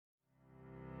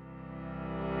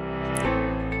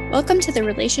Welcome to the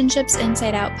Relationships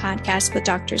Inside Out podcast with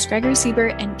Doctors Gregory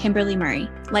Siebert and Kimberly Murray,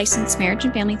 licensed marriage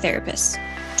and family therapists.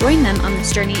 Join them on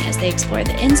this journey as they explore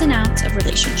the ins and outs of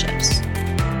relationships.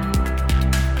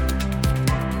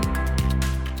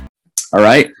 All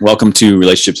right. Welcome to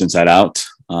Relationships Inside Out.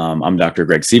 I'm Dr.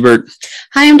 Greg Siebert.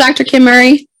 Hi, I'm Dr. Kim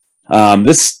Murray.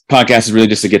 This podcast is really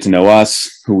just to get to know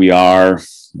us, who we are,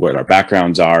 what our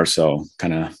backgrounds are. So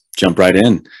kind of jump right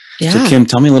in. Yeah. So Kim,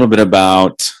 tell me a little bit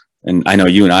about, and I know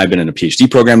you and I have been in a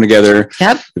PhD program together.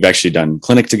 Yep. We've actually done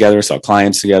clinic together, saw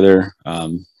clients together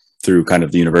through kind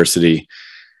of the university.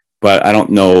 But I don't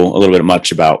know a little bit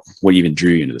much about what even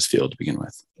drew you into this field to begin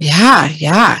with.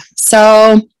 Yeah.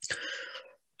 So,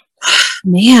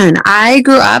 man, I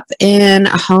grew up in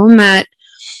a home that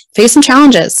faced some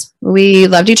challenges. We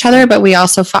loved each other, but we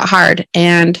also fought hard.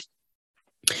 And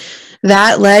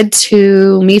that led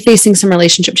to me facing some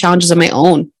relationship challenges of my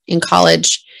own in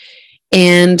college.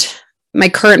 And my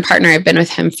current partner, I've been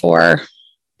with him for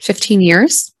 15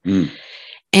 years. And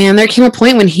there came a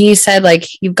point when he said, like,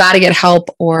 you've got to get help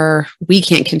or we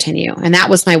can't continue. And that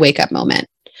was my wake up moment.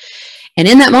 And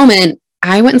in that moment,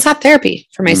 I went and sought therapy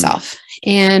for myself.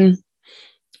 And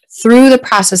through the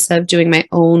process of doing my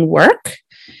own work,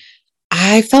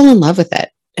 I fell in love with it.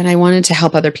 And I wanted to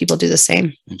help other people do the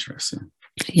same. Interesting.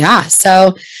 Yeah.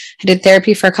 So I did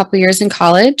therapy for a couple of years in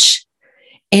college.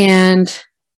 And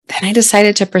then I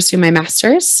decided to pursue my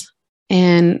master's.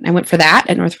 And I went for that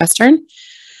at Northwestern.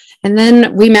 And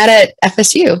then we met at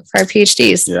FSU for our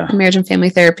PhDs in marriage and family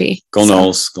therapy. Go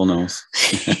Knowles. So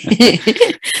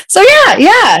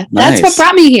yeah. That's what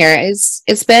brought me here.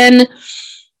 It's been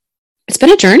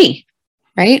a journey,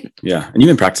 right? Yeah. And you've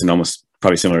been practicing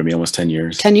probably similar to me, almost 10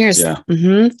 years. 10 years. Yeah.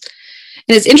 Mm-hmm. And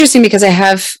it's interesting because I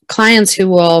have clients who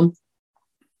will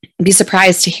be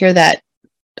surprised to hear that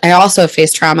I also have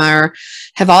faced trauma or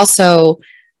have also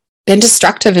been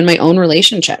destructive in my own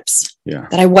relationships. Yeah.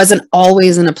 That I wasn't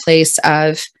always in a place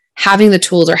of having the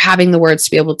tools or having the words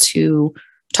to be able to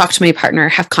talk to my partner,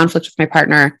 have conflict with my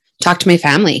partner, talk to my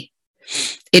family.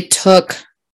 It took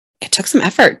some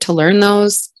effort to learn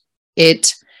those.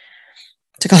 It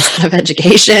took a lot of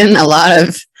education, a lot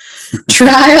of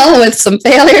trial with some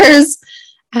failures.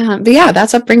 But yeah,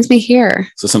 that's what brings me here.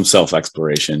 So some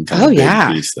self-exploration.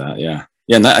 Piece that, yeah.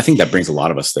 Yeah. And I think that brings a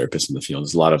lot of us therapists in the field.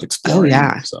 There's a lot of exploring. Oh,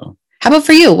 yeah. So how about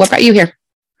for you? What brought you here?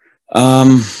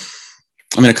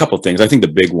 A couple of things. I think the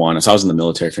big one is I was in the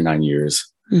military for 9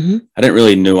 years. Mm-hmm. I didn't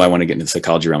really know I wanted to get into the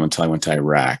psychology realm until I went to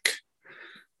Iraq.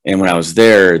 And when I was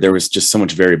there was just so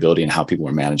much variability in how people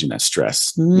were managing that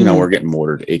stress. You know, we're getting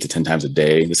mortared 8 to 10 times a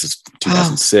day. This is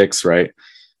 2006, right?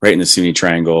 Right in the Sunni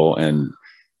Triangle. And it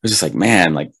was just like,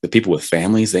 man, like the people with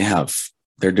families,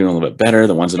 they're doing a little bit better.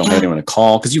 The ones that don't have anyone to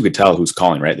call, because you could tell who's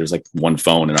calling, right? There's like one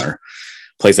phone in our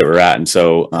place that we're at. And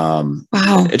so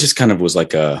it just kind of was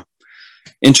like a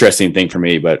interesting thing for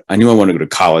me, but I knew I wanted to go to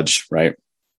college, right?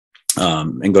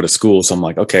 And go to school. So I'm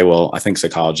like, okay, well, I think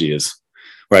psychology is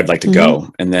where I'd like to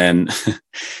go. And then it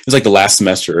was like the last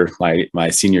semester,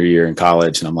 my senior year in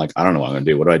college. And I'm like, I don't know what I'm going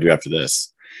to do. What do I do after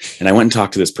this? And I went and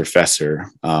talked to this professor.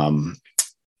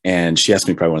 And she asked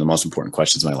me probably one of the most important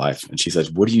questions in my life. And she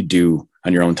says, what do you do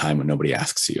on your own time when nobody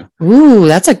asks you? Ooh,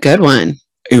 that's a good one.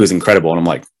 It was incredible. And I'm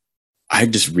like, I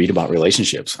just read about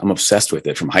relationships. I'm obsessed with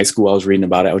it. From high school, I was reading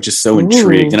about it. I was just so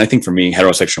intrigued. And I think for me,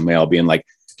 heterosexual male, being like,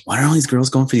 why are all these girls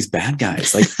going for these bad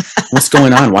guys? Like, what's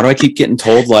going on? Why do I keep getting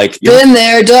told like, been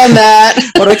there, done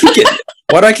that? Why do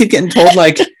I keep getting told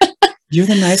like, you're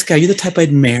the nice guy. You're the type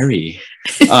I'd marry.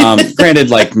 Granted,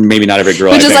 like maybe not every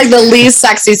girl. Which is like the least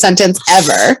sexy sentence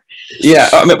ever. Yeah.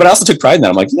 But I also took pride in that.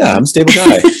 I'm like, yeah, I'm a stable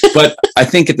guy. But I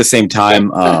think at the same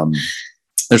time,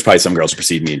 there's probably some girls who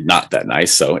perceive me not that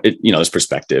nice. So there's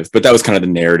perspective, but that was kind of the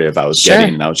narrative I was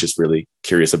getting. And I was just really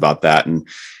curious about that. And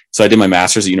so I did my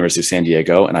master's at the University of San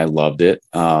Diego and I loved it.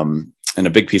 And a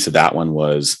big piece of that one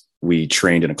was we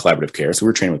trained in a collaborative care. So we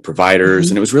were training with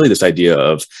providers and it was really this idea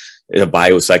of a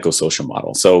biopsychosocial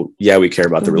model. So yeah, we care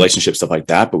about the relationship stuff like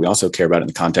that, but we also care about it in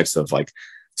the context of like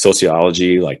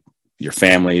sociology, like your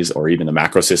families or even the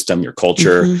macro system, your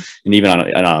culture, and even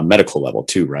on a medical level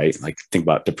too, right? Like think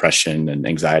about depression and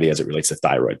anxiety as it relates to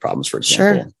thyroid problems, for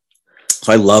example. Sure.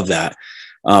 So I love that.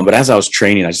 But as I was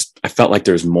training, I felt like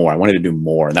there was more. I wanted to do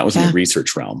more. And that was in the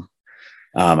research realm.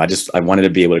 I wanted to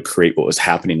be able to create what was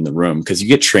happening in the room because you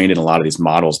get trained in a lot of these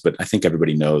models, but I think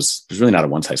everybody knows there's really not a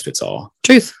one size fits all.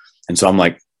 Truth. And so I'm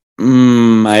like,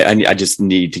 I just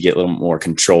need to get a little more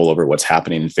control over what's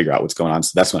happening and figure out what's going on.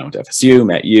 So that's when I went to FSU,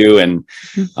 met you, and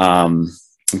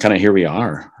kind of here we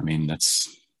are. I mean,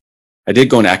 I did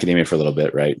go into academia for a little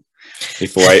bit, right?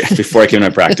 Before I came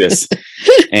into practice.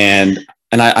 And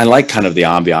and I like kind of the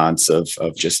ambiance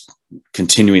of just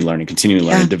continuing learning,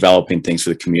 developing things for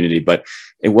the community, but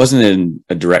it wasn't in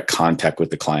a direct contact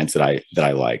with the clients that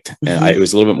I liked. And it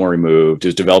was a little bit more removed. It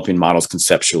was developing models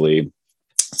conceptually,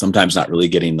 sometimes not really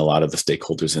getting a lot of the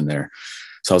stakeholders in there.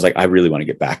 So I was like, I really want to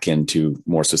get back into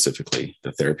more specifically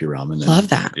the therapy realm. And then, love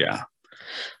that. Yeah.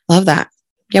 Love that.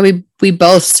 Yeah. We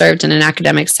both served in an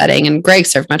academic setting, and Greg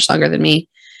served much longer than me.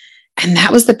 And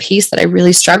that was the piece that I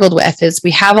really struggled with, is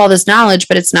we have all this knowledge,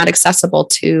 but it's not accessible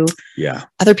to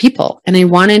other people. And I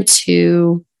wanted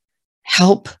to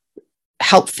help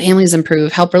families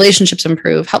improve, help relationships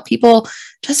improve, help people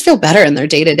just feel better in their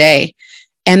day to day.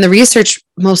 And the research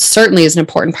most certainly is an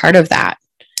important part of that.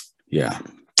 Yeah.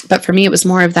 But for me, it was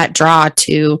more of that draw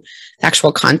to the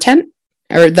actual content,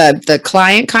 or the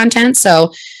client content.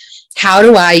 So how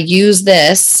do I use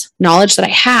this knowledge that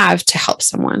I have to help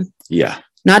someone? Yeah.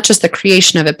 Not just the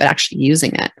creation of it, but actually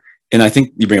using it. And I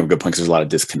think you bring up a good point, because there's a lot of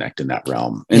disconnect in that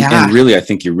realm. And really, I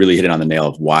think you really hit it on the nail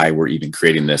of why we're even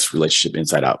creating this Relationship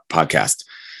Inside Out podcast.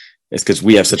 It's because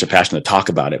we have such a passion to talk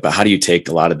about it. But how do you take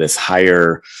a lot of this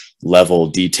higher level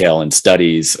detail and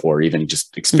studies, or even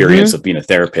just experience of being a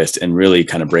therapist, and really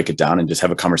kind of break it down and just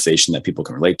have a conversation that people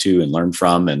can relate to and learn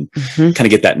from, and kind of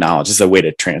get that knowledge? This is a way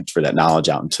to transfer that knowledge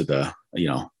out into the,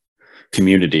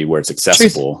 community where it's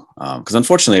accessible. Because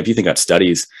unfortunately, if you think about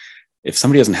studies, if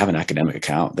somebody doesn't have an academic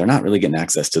account, they're not really getting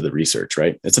access to the research,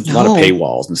 right? It's a lot of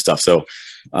paywalls and stuff. So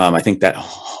I think that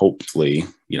hopefully,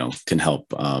 can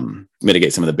help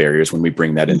mitigate some of the barriers when we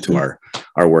bring that into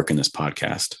our work in this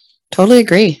podcast. Totally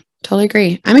agree.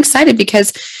 I'm excited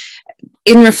because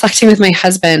in reflecting with my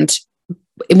husband,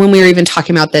 when we were even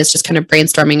talking about this, just kind of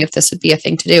brainstorming if this would be a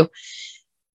thing to do,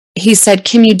 he said,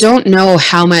 Kim, you don't know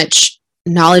how much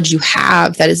knowledge you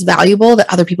have that is valuable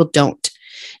that other people don't.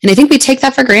 And I think we take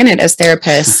that for granted as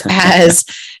therapists, as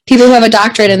people who have a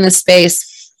doctorate in this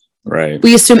space. Right.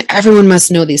 We assume everyone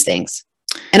must know these things.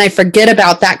 And I forget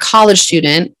about that college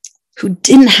student who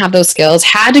didn't have those skills,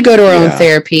 had to go to her own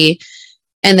therapy,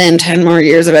 and then 10 more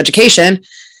years of education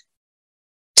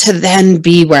to then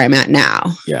be where I'm at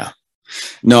now. Yeah.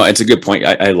 No, it's a good point.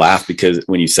 I laugh because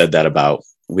when you said that about,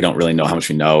 we don't really know how much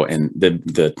we know. And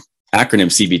the acronym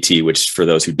CBT, which for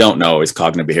those who don't know is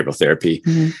cognitive behavioral therapy.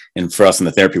 And for us in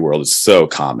the therapy world, is so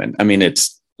common. I mean,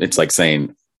 it's like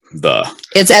saying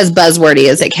it's as buzzwordy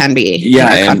as it can be.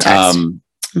 Yeah. And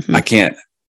I can't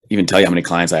even tell you how many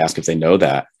clients I ask if they know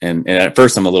that. And at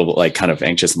first I'm a little bit like kind of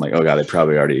anxious. I'm like, oh God, they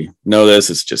probably already know this.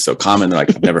 It's just so common. They're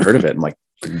like, I've never heard of it. I'm like,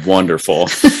 wonderful.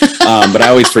 But I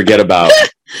always forget about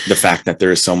the fact that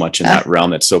there is so much in that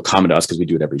realm that's so common to us because we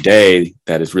do it every day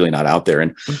that is really not out there.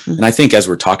 And and I think as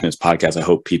we're talking this podcast, I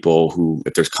hope people who,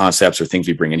 if there's concepts or things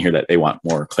we bring in here that they want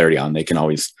more clarity on, they can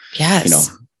always,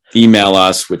 email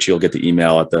us, which you'll get the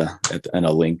email and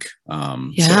a link.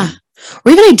 So.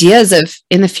 Or even ideas of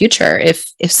in the future,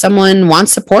 if someone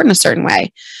wants support in a certain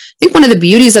way. I think one of the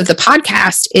beauties of the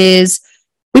podcast is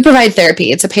we provide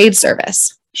therapy. It's a paid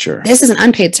service. Sure. This is an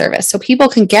unpaid service. So people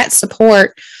can get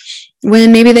support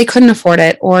when maybe they couldn't afford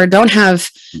it or don't have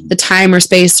the time or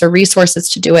space or resources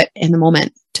to do it in the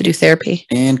moment to do therapy.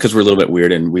 And because we're a little bit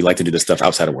weird and we like to do this stuff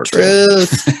outside of work.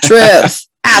 Truth.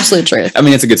 Absolute truth. I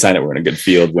mean, it's a good sign that we're in a good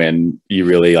field when you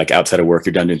really like outside of work,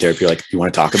 you're done doing therapy. You're like, you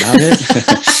want to talk about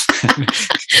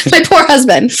it? My poor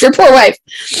husband, your poor wife.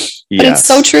 But it's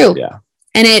so true. Yeah.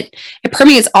 And it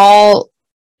permeates all,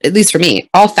 at least for me,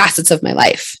 all facets of my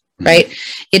life. Right.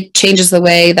 It changes the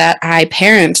way that I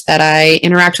parent, that I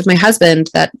interact with my husband,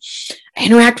 that I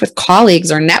interact with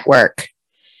colleagues or network.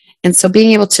 And so being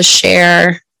able to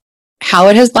share how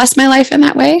it has blessed my life in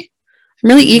that way, I'm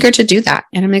really eager to do that.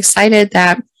 And I'm excited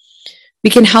that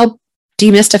we can help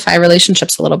demystify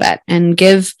relationships a little bit and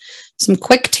give some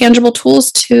quick, tangible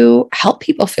tools to help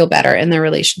people feel better in their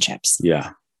relationships.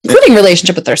 Yeah. Including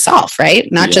relationship with themselves, right?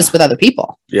 Not just with other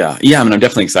people. Yeah. Yeah. I mean, I'm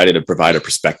definitely excited to provide a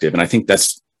perspective. And I think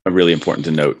that's really important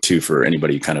to note too, for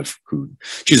anybody kind of who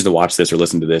chooses to watch this or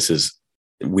listen to this, is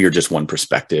we're just one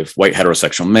perspective, white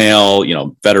heterosexual male,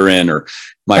 veteran, or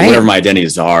whatever my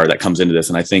identities are that comes into this.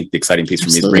 And I think the exciting piece for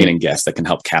me is bringing in guests that can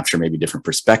help capture maybe different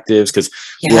perspectives, because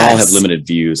we all have limited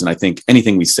views. And I think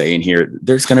anything we say in here,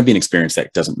 there's going to be an experience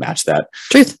that doesn't match that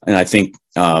truth. And I think,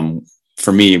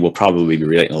 for me, we'll probably be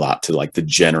relating a lot to like the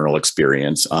general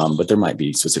experience. But there might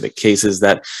be specific cases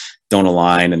that don't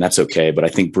align, and that's okay. But I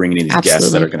think bringing in these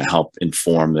guests that are going to help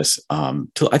inform this,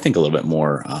 to I think a little bit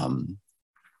more,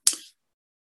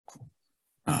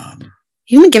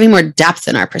 even giving more depth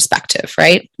in our perspective,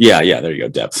 right? Yeah. There you go.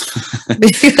 Depth.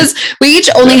 Because we each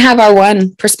only have our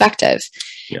one perspective.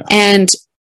 Yeah. And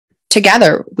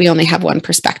together we only have one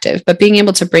perspective, but being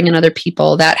able to bring in other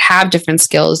people that have different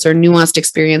skills or nuanced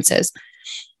experiences,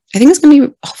 I think it's going to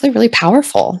be hopefully really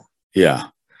powerful. Yeah.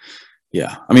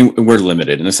 Yeah. I mean, we're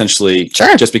limited, and essentially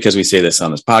just because we say this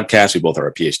on this podcast, we both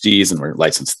are PhDs and we're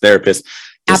licensed therapists,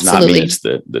 does not mean it's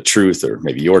the truth or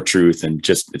maybe your truth. And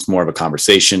just, it's more of a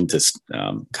conversation to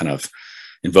kind of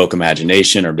invoke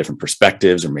imagination or different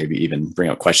perspectives, or maybe even bring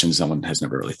up questions someone has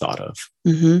never really thought of.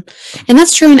 Mm-hmm. And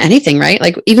that's true in anything, right?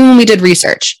 Like even when we did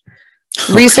research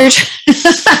never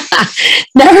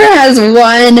has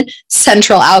one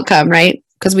central outcome, right?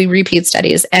 Because we repeat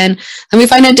studies and we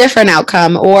find a different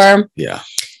outcome. Or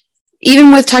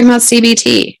even with talking about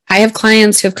CBT, I have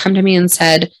clients who have come to me and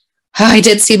said, I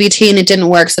did CBT and it didn't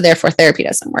work, so therefore therapy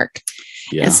doesn't work.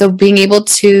 Yeah. And so being able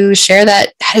to share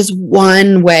that is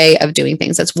one way of doing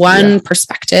things. That's one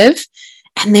perspective.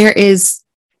 And there is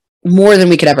more than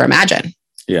we could ever imagine.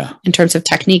 Yeah. In terms of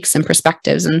techniques and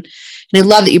perspectives. And I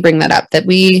love that you bring that up, that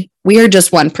we are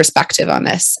just one perspective on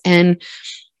this. And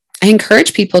I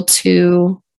encourage people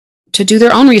to do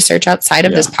their own research outside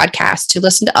of this podcast, to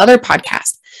listen to other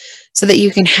podcasts so that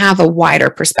you can have a wider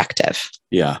perspective.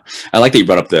 Yeah. I like that you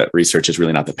brought up that research is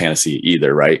really not the panacea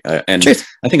either, right? And Truth.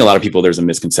 I think a lot of people, there's a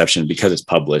misconception because it's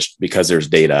published, because there's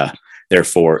data,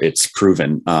 therefore it's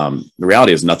proven. The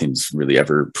reality is nothing's really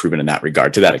ever proven in that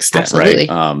regard to that extent, Absolutely.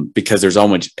 right? Because there's so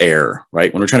much error,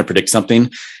 right? When we're trying to predict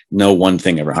something, no one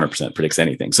thing ever 100% predicts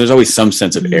anything. So there's always some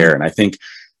sense of error. And I think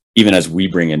even as we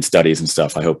bring in studies and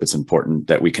stuff, I hope it's important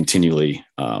that we continually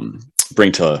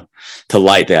bring to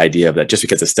light the idea of that just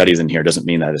because the study's in here doesn't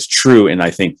mean that it's true. And I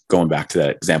think going back to that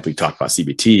example you talked about,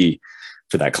 CBT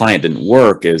for that client didn't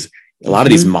work, is a lot of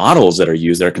these models that are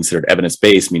used that are considered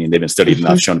evidence-based, meaning they've been studied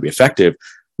enough, shown to be effective,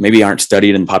 maybe aren't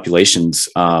studied in populations,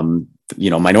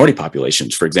 minority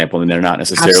populations, for example, and they're not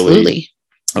necessarily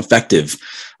effective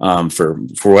for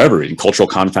whatever reason, cultural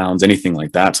confounds, anything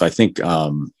like that. So I think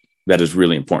that is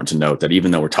really important to note, that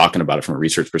even though we're talking about it from a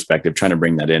research perspective, trying to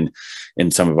bring that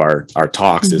in some of our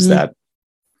talks is that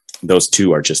those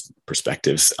two are just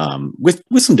perspectives with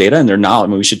some data, and they're not, I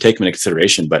mean, we should take them into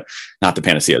consideration, but not the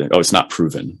panacea. Oh, it's not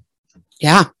proven.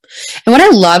 Yeah. And what I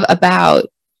love about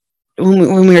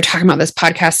when we were talking about this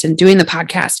podcast and doing the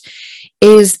podcast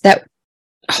is that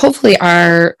hopefully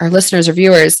our listeners or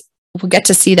viewers will get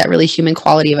to see that really human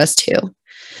quality of us too,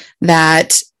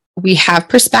 that we have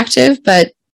perspective,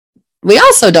 but we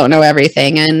also don't know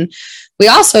everything. And we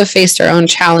also have faced our own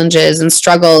challenges and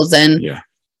struggles. And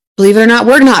believe it or not,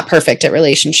 we're not perfect at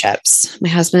relationships. My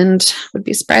husband would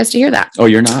be surprised to hear that. Oh,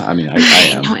 you're not? I mean, I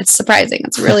am. No, it's surprising.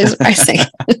 It's really surprising.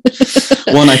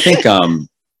 Well, and I think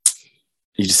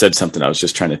you just said something I was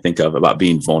just trying to think of about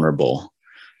being vulnerable.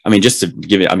 I mean, just to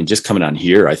give it, I mean, just coming on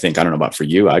here, I think, I don't know about for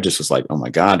you, I just was like, oh my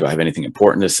God, do I have anything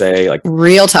important to say? Like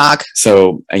real talk.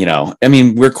 So, I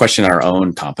mean, we're questioning our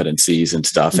own competencies and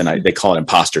stuff. And they call it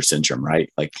imposter syndrome,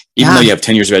 right? Like, even though you have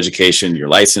 10 years of education, you're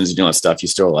licensed, you do all that stuff, you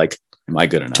still like, am I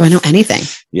good enough? Do I know anything?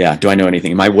 Yeah. Do I know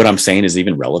anything? What I'm saying is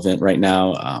even relevant right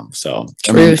now? So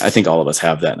I mean, I think all of us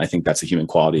have that. And I think that's a human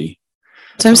quality.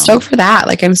 So I'm stoked for that.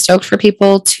 Like, I'm stoked for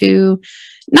people to,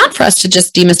 not for us to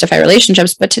just demystify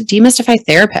relationships, but to demystify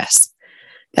therapists,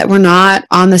 that we're not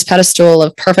on this pedestal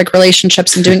of perfect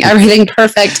relationships and doing everything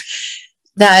perfect,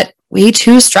 that we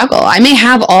too struggle. I may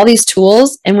have all these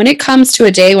tools, and when it comes to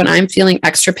a day when I'm feeling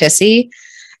extra pissy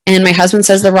and my husband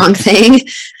says the wrong thing,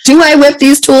 do I whip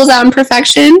these tools out in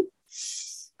perfection?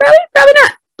 Probably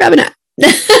not.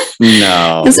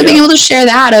 No. And so being able to share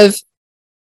that of,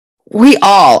 we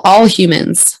all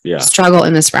humans struggle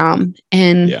in this realm.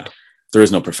 And there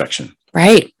is no perfection.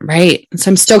 Right.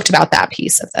 So I'm stoked about that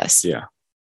piece of this. Yeah.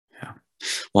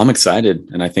 Well, I'm excited,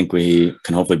 and I think we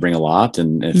can hopefully bring a lot.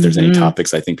 And if there's any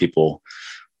topics I think people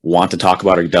want to talk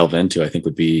about or delve into, I think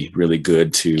would be really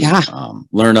good to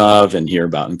learn of and hear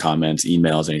about in comments,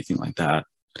 emails, anything like that.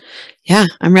 Yeah.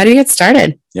 I'm ready to get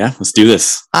started. Yeah. Let's do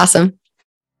this. Awesome.